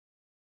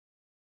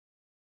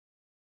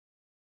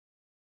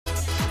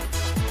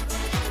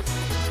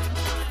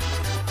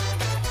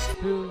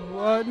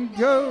1,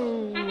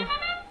 go. All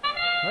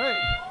right.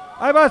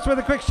 iBots with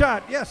a quick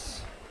shot.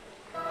 Yes.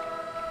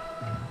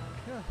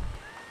 Yeah.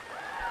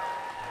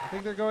 I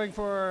think they're going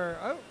for,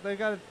 oh, they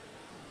got a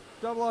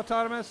double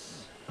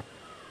autonomous.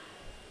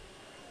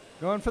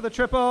 Going for the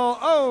triple.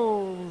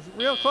 Oh,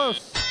 real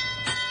close.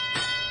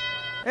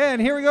 And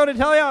here we go to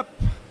tally up.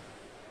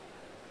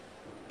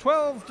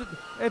 12,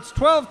 it's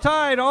 12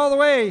 tied all the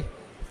way.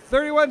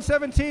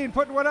 31-17,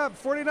 putting one up.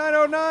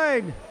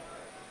 49-09.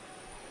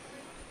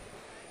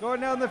 Going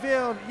down the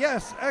field.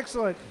 Yes,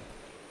 excellent.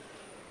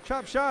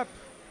 Chop Shop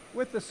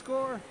with the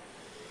score.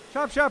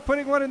 Chop Shop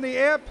putting one in the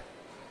amp.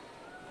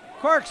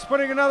 Quarks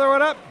putting another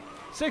one up.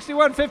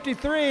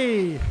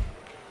 61-53.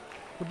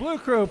 The Blue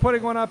Crew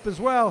putting one up as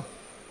well.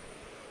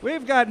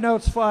 We've got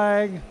notes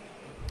flying.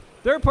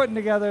 They're putting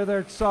together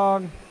their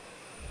song.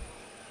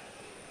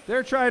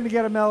 They're trying to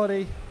get a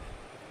melody.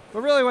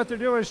 But really what they're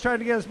doing is trying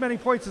to get as many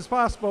points as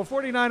possible.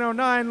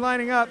 49-09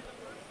 lining up.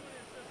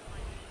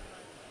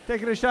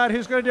 Taking a shot.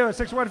 Who's going to do it?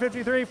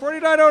 61-53.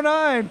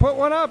 49-09. Put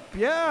one up.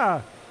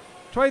 Yeah.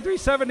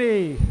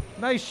 23-70.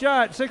 Nice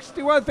shot.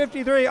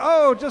 61-53.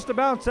 Oh, just a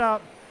bounce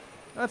out.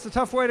 That's a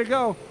tough way to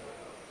go.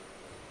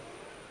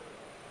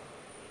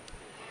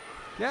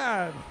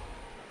 Yeah.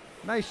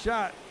 Nice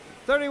shot.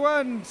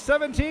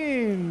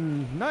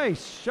 31-17.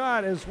 Nice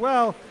shot as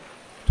well.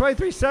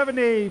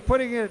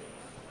 23-70.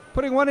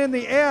 Putting one in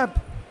the amp.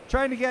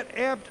 Trying to get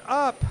amped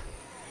up.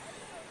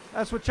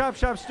 That's what Chop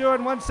Shop's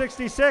doing.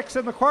 166,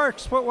 and the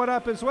Quarks put one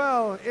up as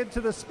well into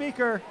the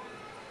speaker.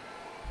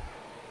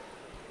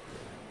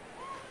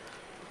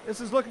 This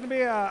is looking to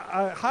be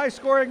a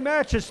high-scoring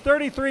match. It's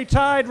 33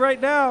 tied right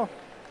now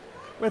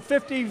with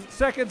 50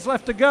 seconds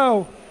left to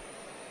go.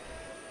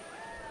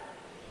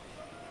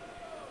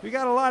 We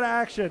got a lot of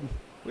action.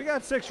 We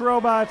got 6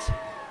 robots.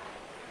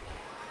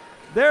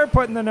 They're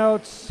putting the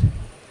notes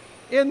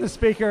in the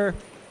speaker.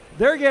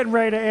 They're getting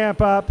ready to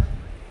amp up.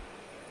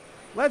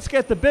 Let's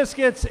get the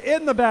biscuits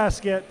in the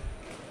basket.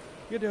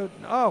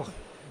 Oh,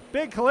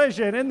 big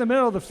collision in the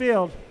middle of the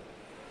field.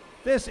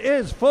 This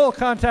is full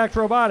contact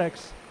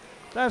robotics.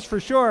 That's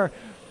for sure.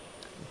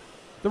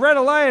 The Red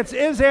Alliance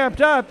is amped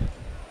up.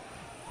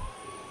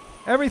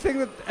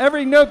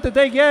 Every note that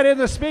they get in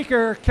the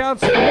speaker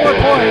counts for more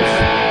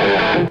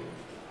points.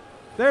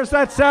 There's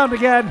that sound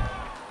again.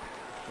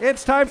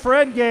 It's time for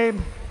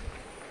endgame.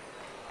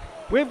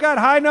 We've got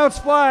high notes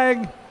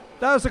flying.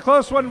 That was a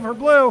close one for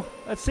Blue.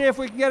 Let's see if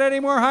we can get any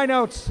more high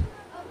notes.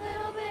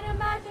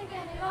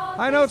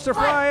 High notes are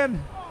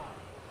flying.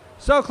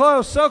 So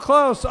close, so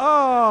close.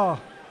 Oh.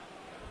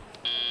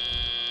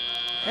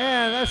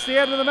 And that's the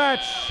end of the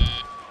match.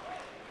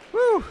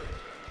 Woo.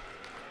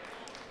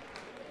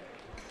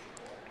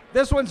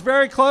 This one's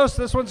very close.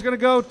 This one's going to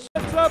go to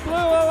the Blue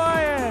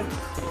Alliance.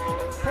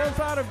 Pulls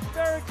out a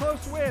very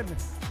close win.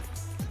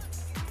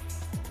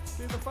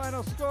 See the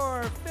final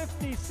score,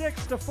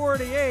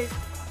 56-48.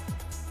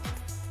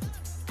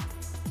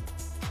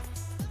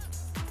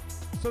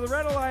 So the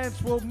Red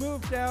Alliance will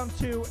move down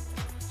to